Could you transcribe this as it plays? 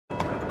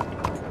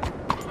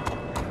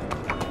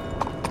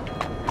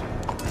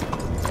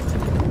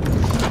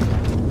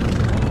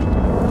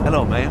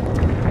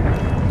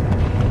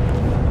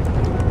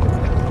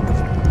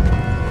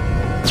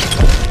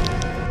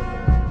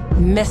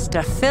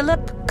Mr.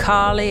 Phillip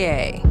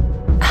Carlier.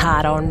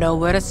 I don't know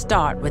where to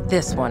start with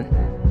this one.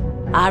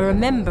 I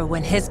remember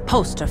when his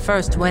poster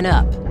first went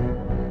up.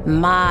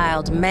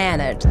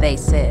 Mild-mannered, they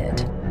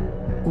said.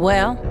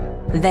 Well,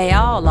 they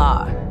all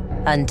are,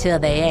 until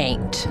they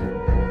ain't.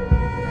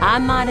 I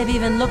might have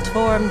even looked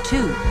for him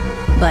too,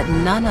 but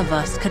none of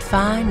us could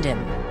find him.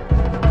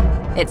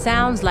 It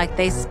sounds like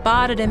they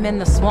spotted him in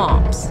the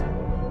swamps.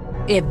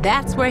 If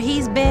that's where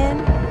he's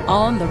been,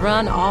 on the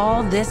run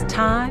all this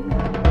time,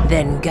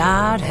 then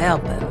God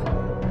help him.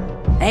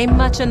 Ain't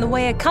much in the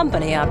way of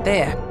company out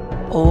there,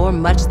 or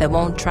much that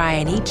won't try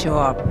and eat you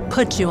or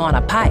put you on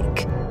a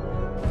pike.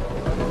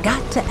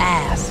 Got to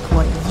ask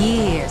what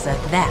years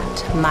of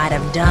that might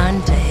have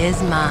done to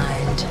his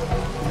mind.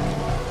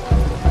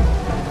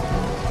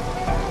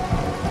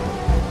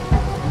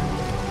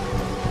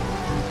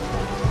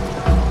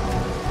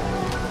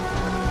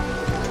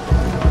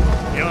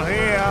 You're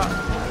here.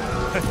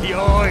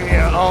 You're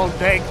here. Oh,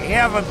 thank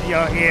heavens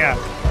you're here.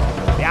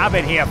 See, I've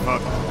been here for,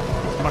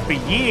 must be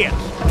years,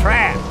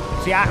 trapped.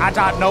 See, I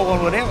thought no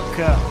one would ever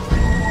come.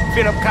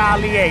 Phillip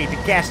Carlier, the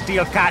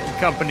Castile Cotton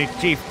Company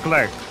chief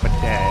clerk. But,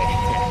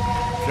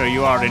 sure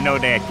you already know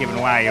that, given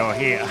why you're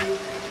here.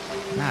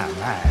 My,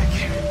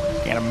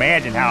 can't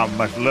imagine how it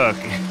must look.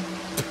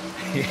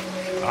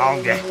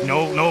 Oh,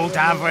 no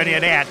time for any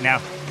of that. Now,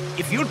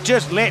 if you'll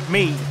just let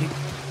me...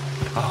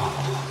 Oh,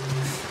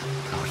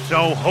 I was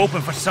so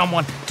hoping for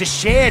someone to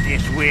share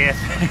this with.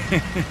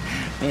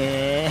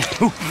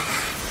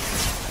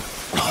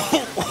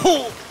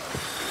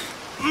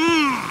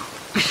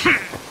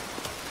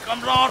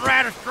 Comes on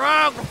rather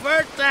strong the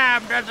first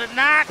time, does it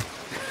not?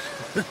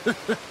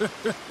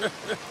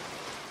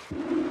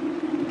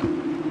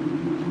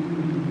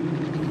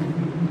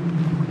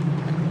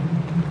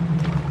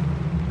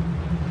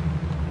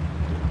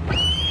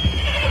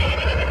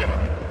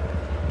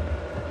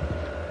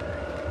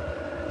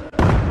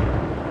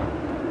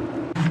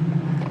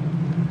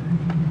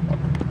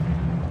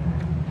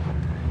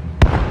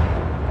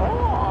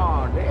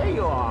 Oh, there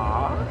you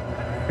are.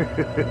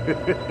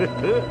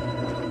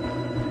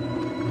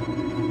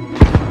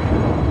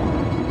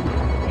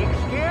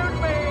 Excuse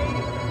me.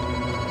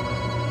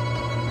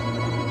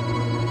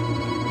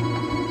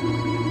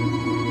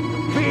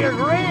 Feels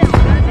real,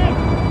 doesn't it?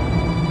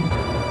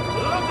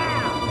 Look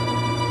out.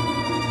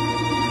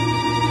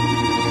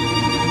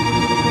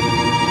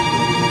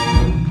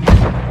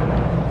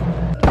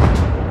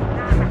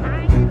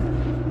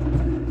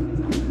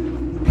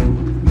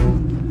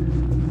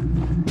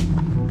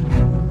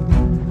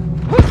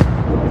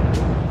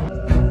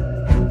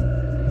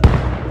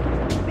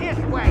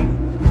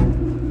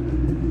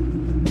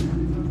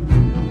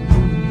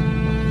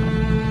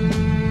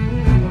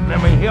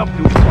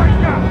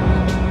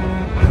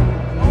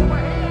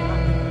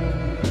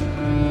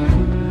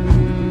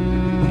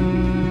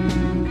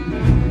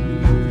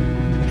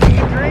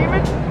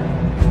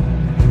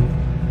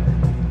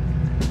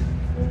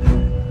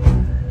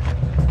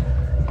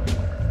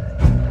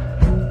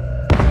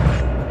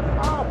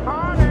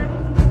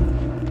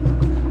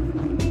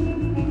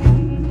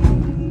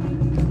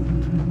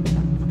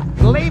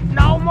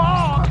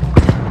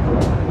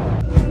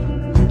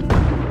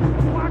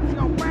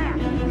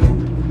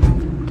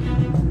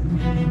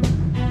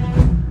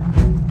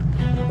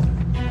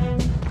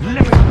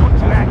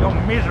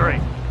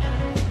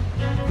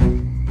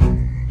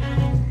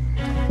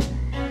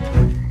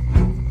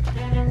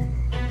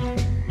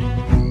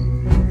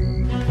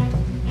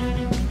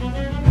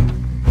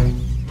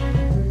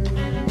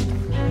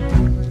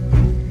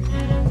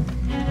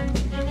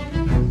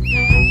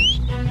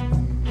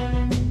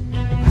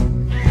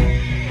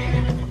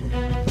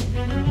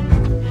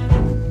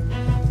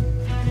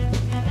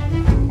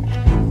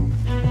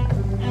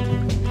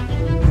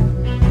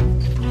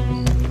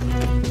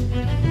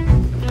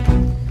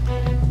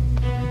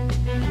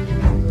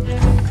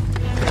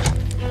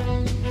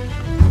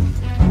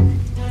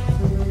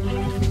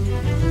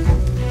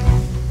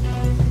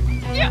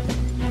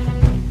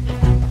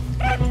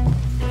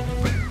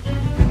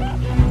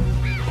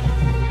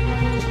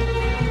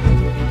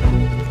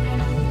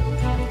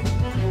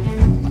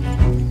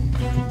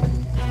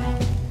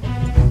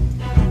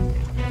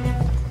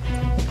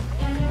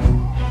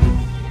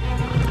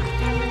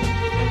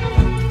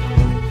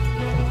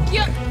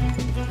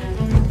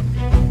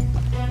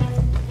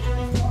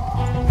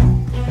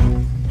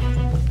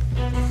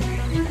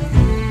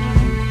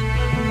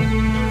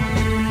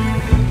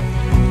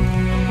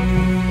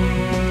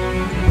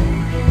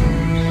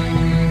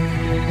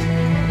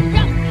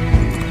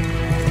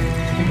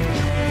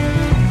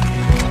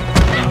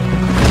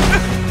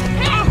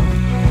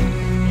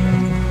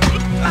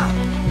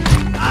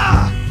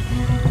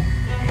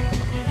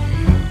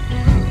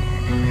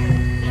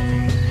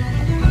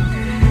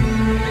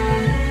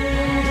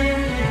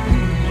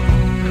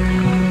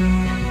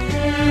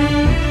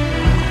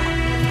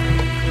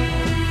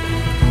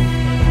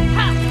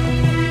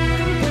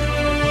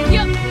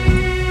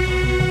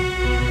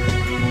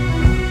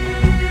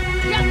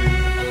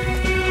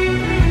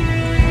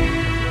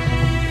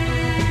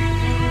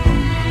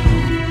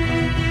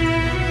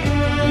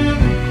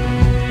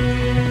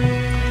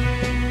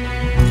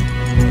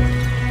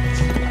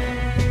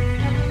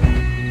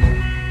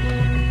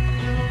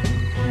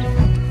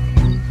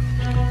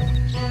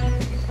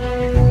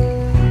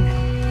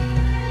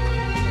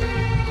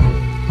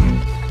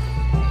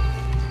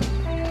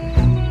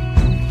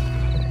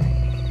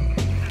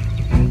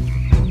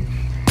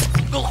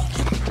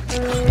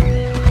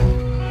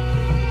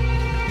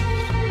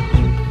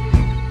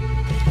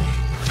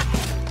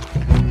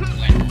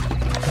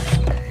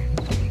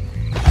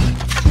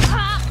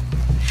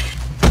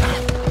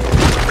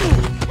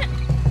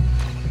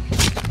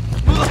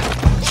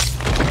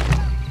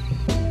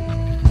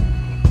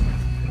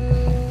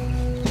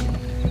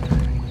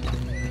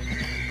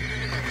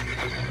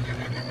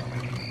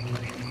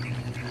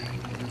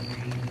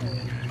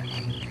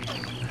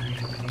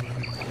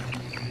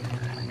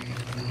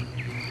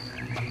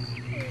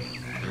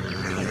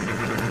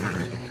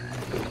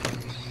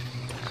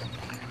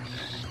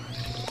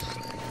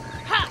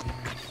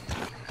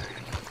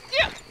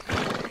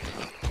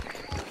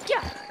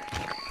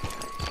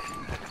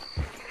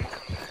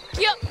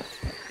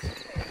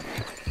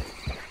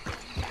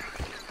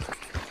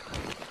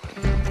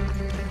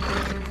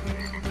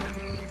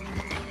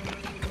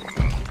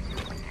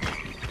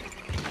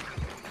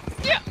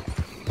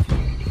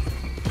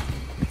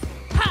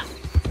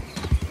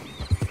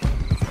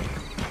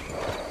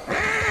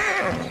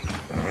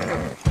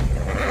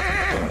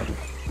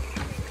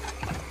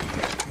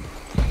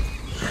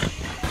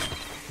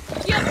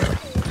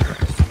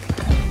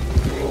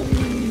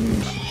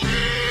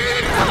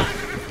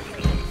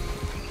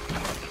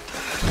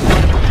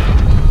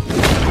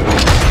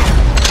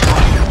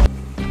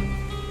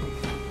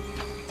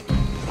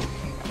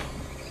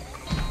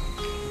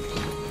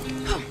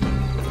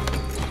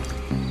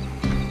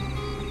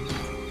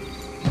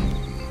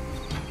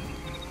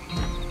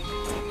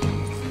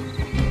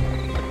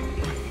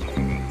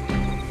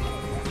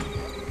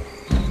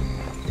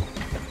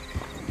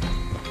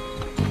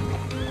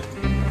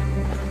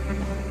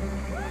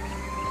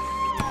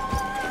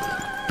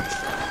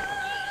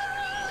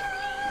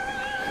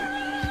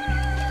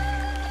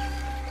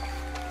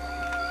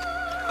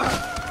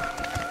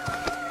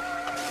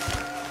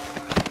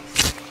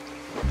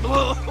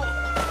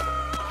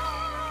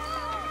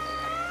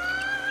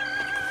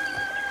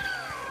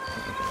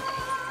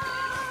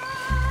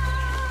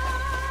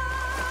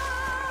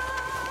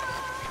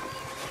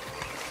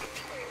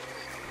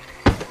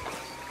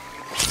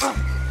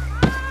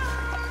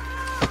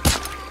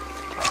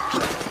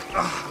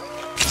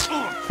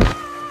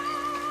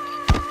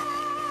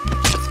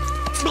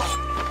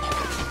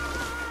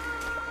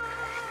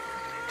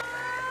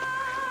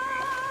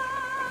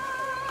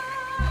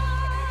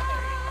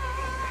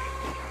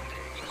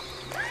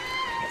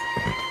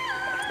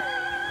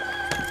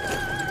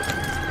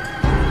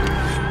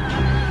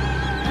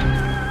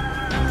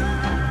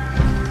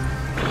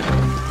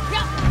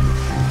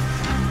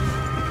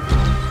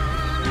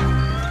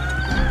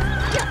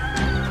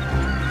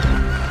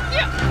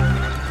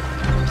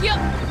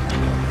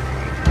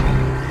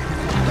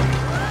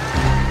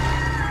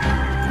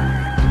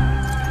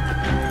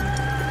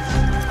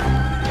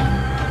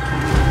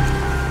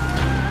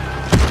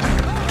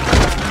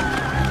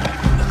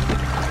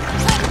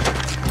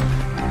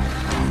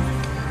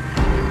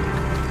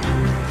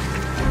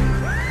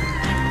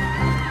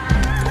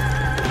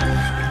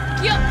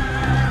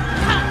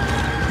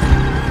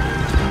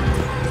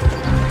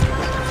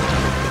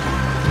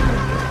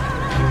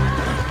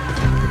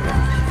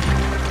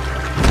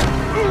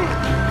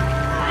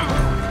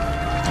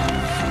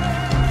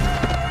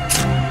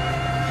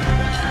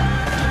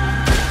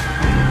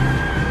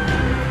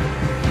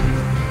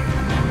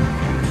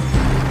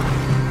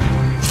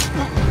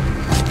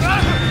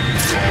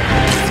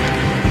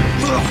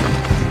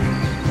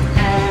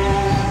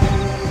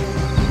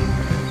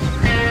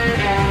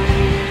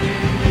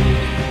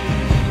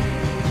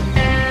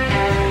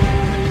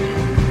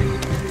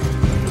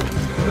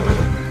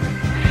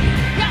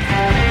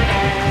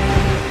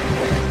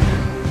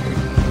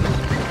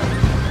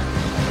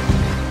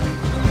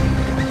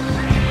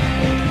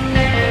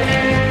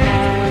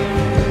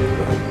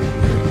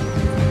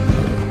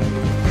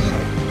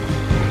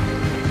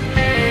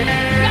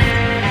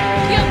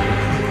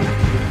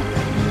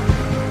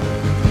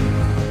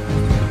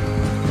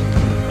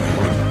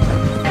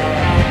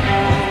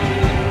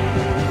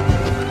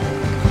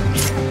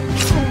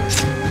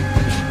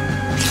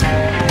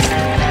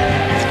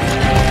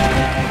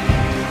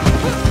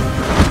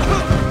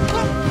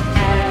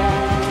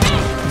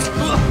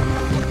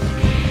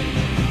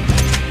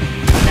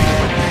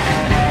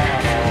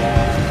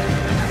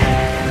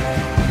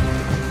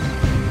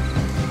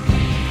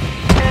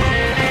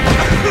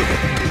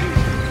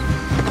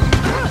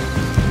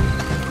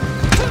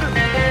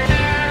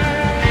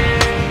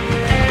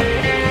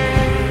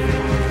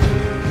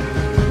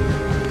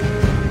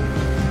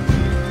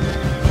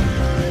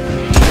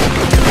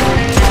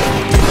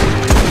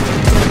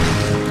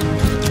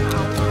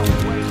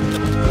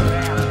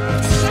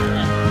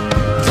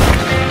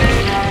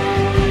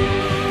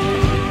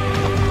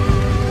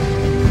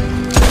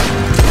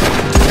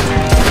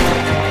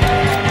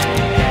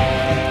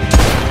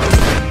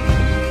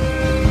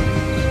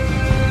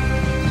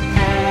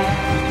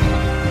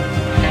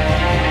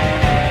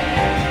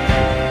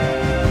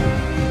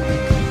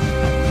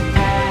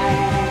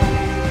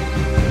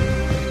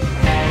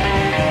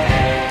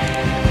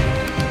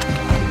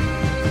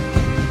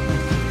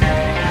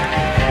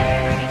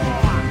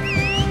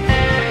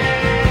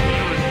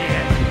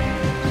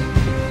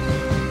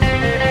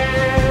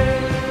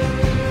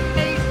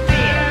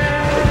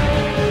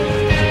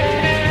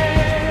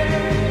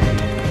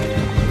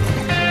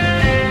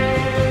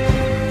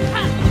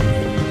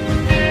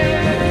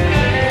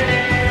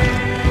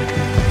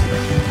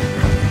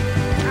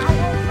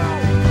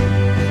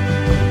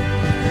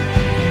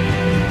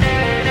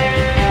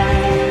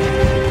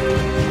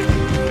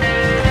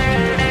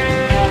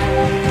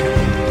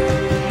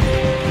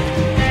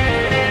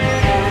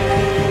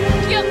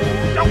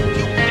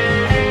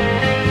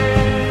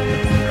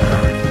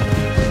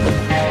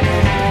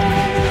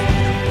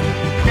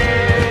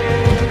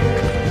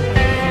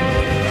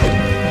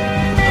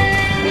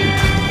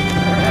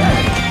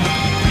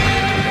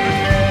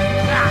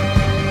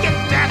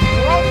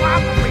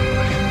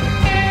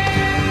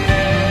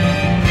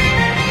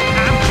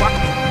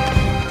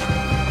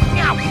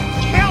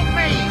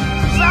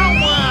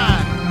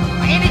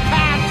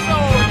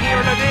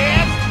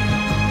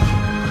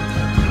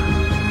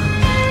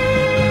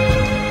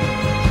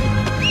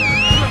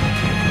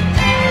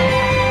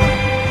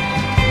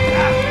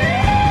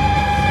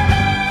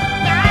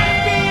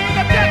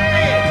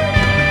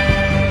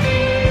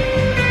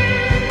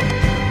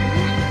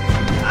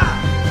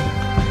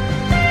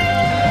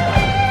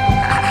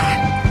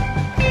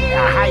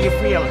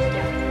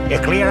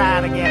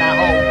 down again, I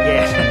hope.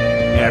 Yes.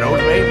 Yeah,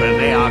 those vapors,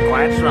 they are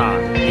quite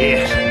strong.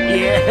 Yes.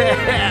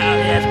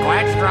 Yes,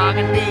 quite strong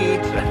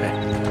indeed.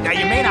 Now,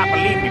 you may not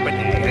believe me, but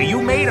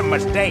you made a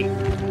mistake.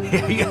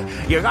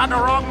 You got the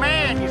wrong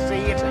man, you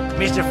see. It's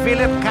Mr.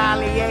 Phillip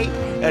Carlier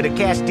of the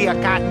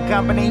Castile Cotton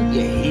Company.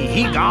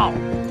 He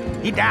gone.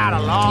 He died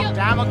a long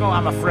time ago,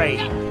 I'm afraid.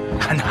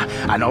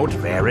 I know it's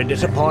very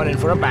disappointing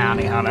for a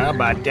bounty hunter,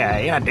 but,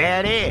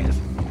 there it is.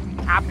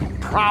 I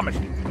promise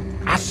you,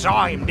 I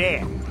saw him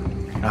dead.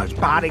 His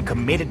body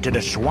committed to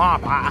the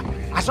swamp.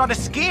 I saw the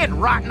skin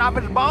rotting off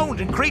his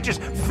bones and creatures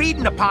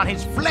feeding upon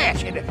his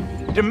flesh.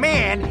 And the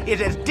man is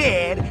as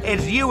dead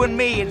as you and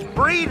me is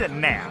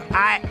breathing now.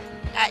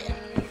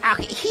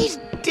 He's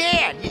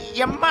dead.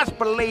 You must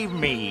believe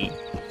me.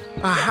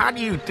 How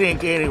do you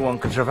think anyone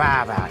could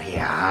survive out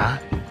here, huh?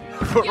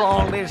 For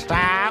all this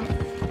time?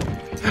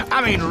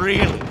 I mean,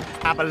 really,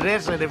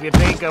 opposition if you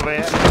think of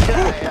it.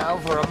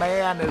 For a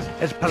man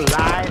as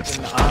polite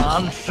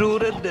and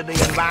unsuited to the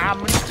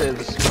environment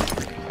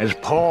as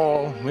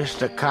Paul,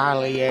 Mr.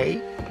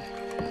 Carlier.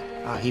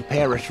 He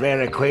perished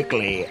very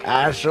quickly,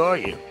 I assure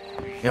you.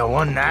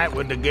 One night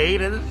with the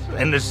gators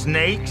and the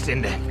snakes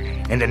and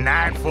the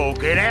night folk,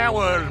 that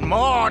was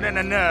more than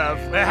enough.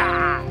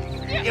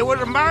 It was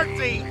a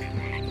mercy.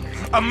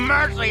 A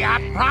mercy, I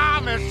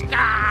promise.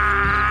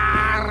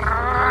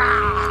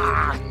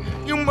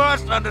 You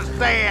must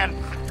understand.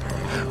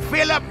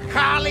 Phillip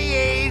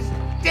Carlier's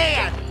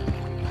dead.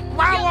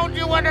 Why won't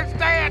you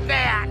understand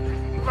that?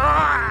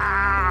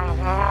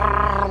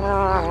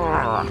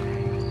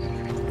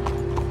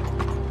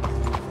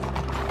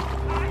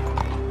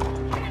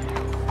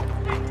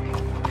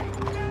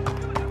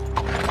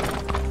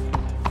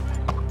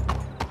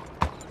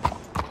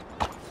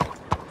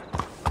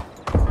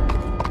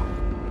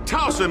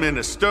 Toss him in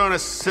the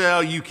sternest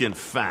cell you can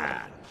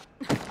find.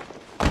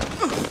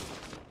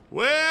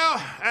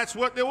 Well, that's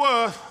what they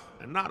were,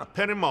 and not a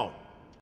penny more.